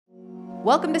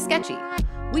Welcome to Sketchy.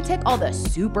 We take all the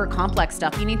super complex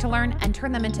stuff you need to learn and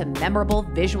turn them into memorable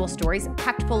visual stories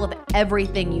packed full of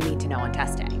everything you need to know on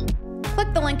test day.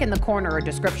 Click the link in the corner or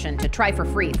description to try for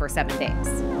free for 7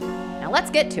 days. Now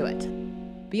let's get to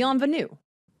it. Bienvenue.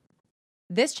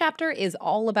 This chapter is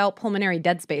all about pulmonary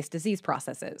dead space disease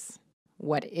processes.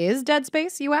 What is dead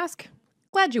space, you ask?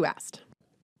 Glad you asked.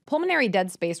 Pulmonary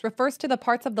dead space refers to the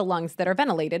parts of the lungs that are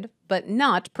ventilated, but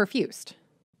not perfused.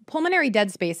 Pulmonary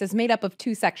dead space is made up of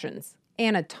 2 sections: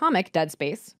 anatomic dead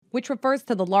space, which refers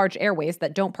to the large airways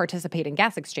that don't participate in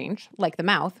gas exchange, like the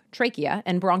mouth, trachea,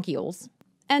 and bronchioles,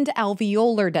 and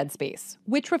alveolar dead space,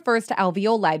 which refers to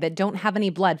alveoli that don't have any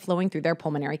blood flowing through their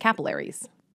pulmonary capillaries.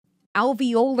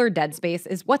 Alveolar dead space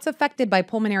is what's affected by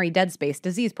pulmonary dead space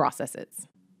disease processes.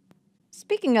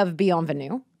 Speaking of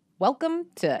bienvenue, welcome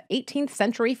to 18th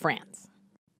century France.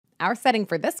 Our setting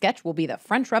for this sketch will be the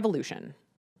French Revolution.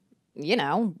 You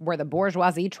know, where the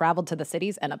bourgeoisie traveled to the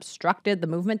cities and obstructed the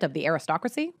movement of the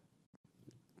aristocracy.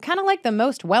 Kind of like the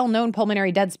most well-known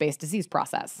pulmonary dead space disease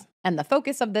process, and the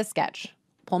focus of this sketch,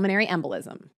 pulmonary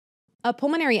embolism. A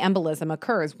pulmonary embolism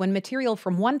occurs when material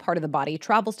from one part of the body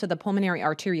travels to the pulmonary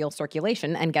arterial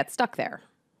circulation and gets stuck there.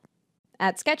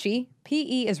 At Sketchy,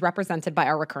 PE is represented by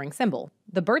our recurring symbol,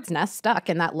 the bird's nest stuck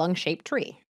in that lung-shaped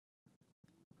tree.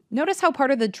 Notice how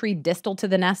part of the tree distal to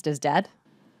the nest is dead?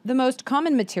 The most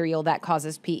common material that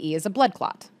causes PE is a blood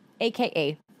clot,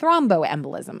 aka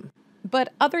thromboembolism.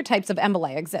 But other types of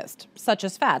emboli exist, such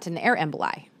as fat and air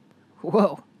emboli.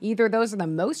 Whoa, either those are the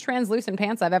most translucent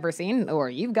pants I've ever seen, or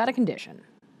you've got a condition.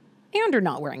 And are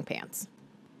not wearing pants.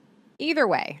 Either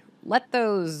way, let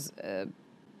those,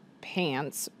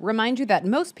 pants remind you that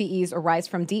most PEs arise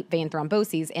from deep vein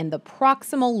thromboses in the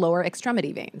proximal lower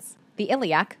extremity veins, the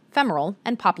iliac, femoral,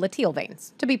 and popliteal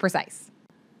veins, to be precise.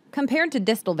 Compared to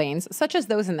distal veins, such as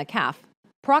those in the calf,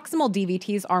 proximal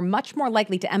DVTs are much more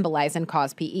likely to embolize and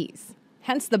cause PEs.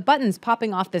 Hence the buttons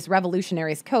popping off this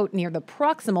revolutionary's coat near the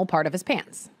proximal part of his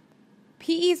pants.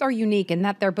 PEs are unique in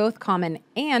that they're both common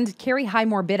and carry high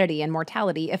morbidity and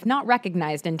mortality if not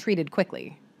recognized and treated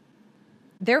quickly.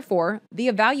 Therefore, the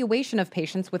evaluation of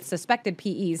patients with suspected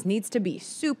PEs needs to be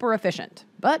super efficient.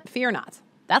 But fear not,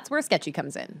 that's where Sketchy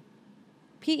comes in.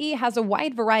 PE has a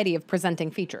wide variety of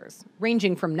presenting features,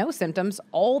 ranging from no symptoms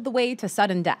all the way to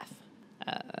sudden death.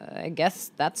 I guess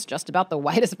that's just about the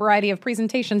widest variety of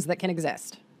presentations that can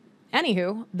exist.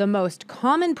 Anywho, the most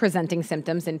common presenting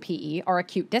symptoms in PE are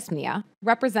acute dyspnea,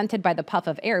 represented by the puff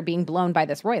of air being blown by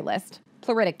this royalist,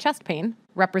 pleuritic chest pain,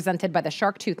 represented by the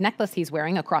shark tooth necklace he's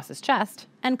wearing across his chest,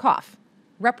 and cough,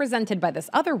 represented by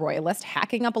this other royalist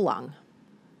hacking up a lung.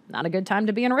 Not a good time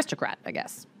to be an aristocrat, I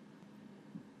guess.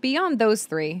 Beyond those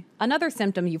 3, another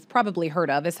symptom you've probably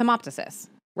heard of is hemoptysis,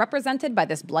 represented by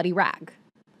this bloody rag.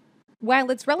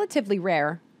 While it's relatively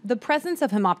rare, the presence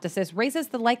of hemoptysis raises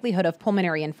the likelihood of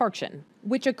pulmonary infarction,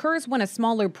 which occurs when a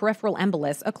smaller peripheral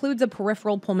embolus occludes a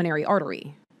peripheral pulmonary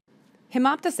artery.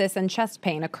 Hemoptysis and chest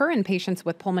pain occur in patients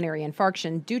with pulmonary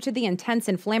infarction due to the intense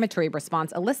inflammatory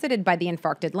response elicited by the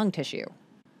infarcted lung tissue.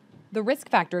 The risk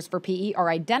factors for PE are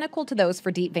identical to those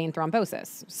for deep vein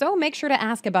thrombosis, so make sure to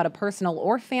ask about a personal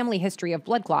or family history of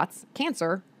blood clots,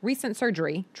 cancer, recent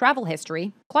surgery, travel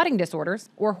history, clotting disorders,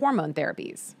 or hormone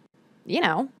therapies. You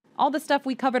know, all the stuff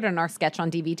we covered in our sketch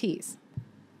on DVTs.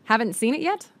 Haven't seen it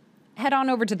yet? Head on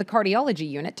over to the cardiology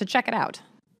unit to check it out.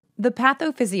 The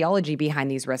pathophysiology behind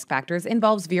these risk factors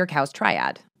involves Virchow's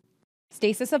triad: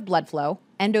 stasis of blood flow,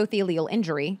 endothelial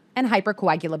injury, and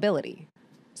hypercoagulability.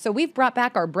 So we've brought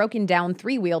back our broken down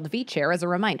 3-wheeled V-chair as a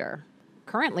reminder,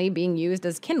 currently being used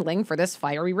as kindling for this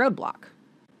fiery roadblock.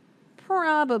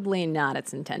 Probably not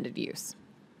its intended use.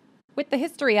 With the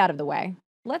history out of the way,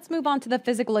 let's move on to the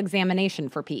physical examination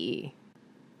for PE.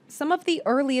 Some of the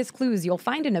earliest clues you'll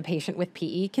find in a patient with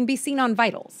PE can be seen on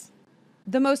vitals.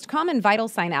 The most common vital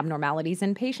sign abnormalities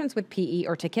in patients with PE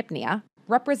or tachypnea,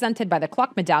 represented by the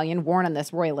clock medallion worn on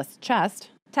this royalist's chest,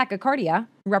 tachycardia,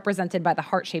 represented by the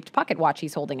heart-shaped pocket watch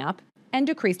he's holding up, and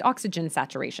decreased oxygen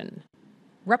saturation,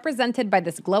 represented by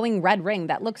this glowing red ring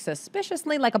that looks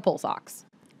suspiciously like a pulse ox.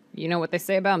 You know what they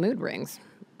say about mood rings.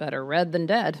 Better red than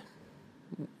dead.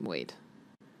 Wait.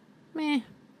 Meh.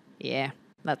 Yeah,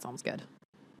 that sounds good.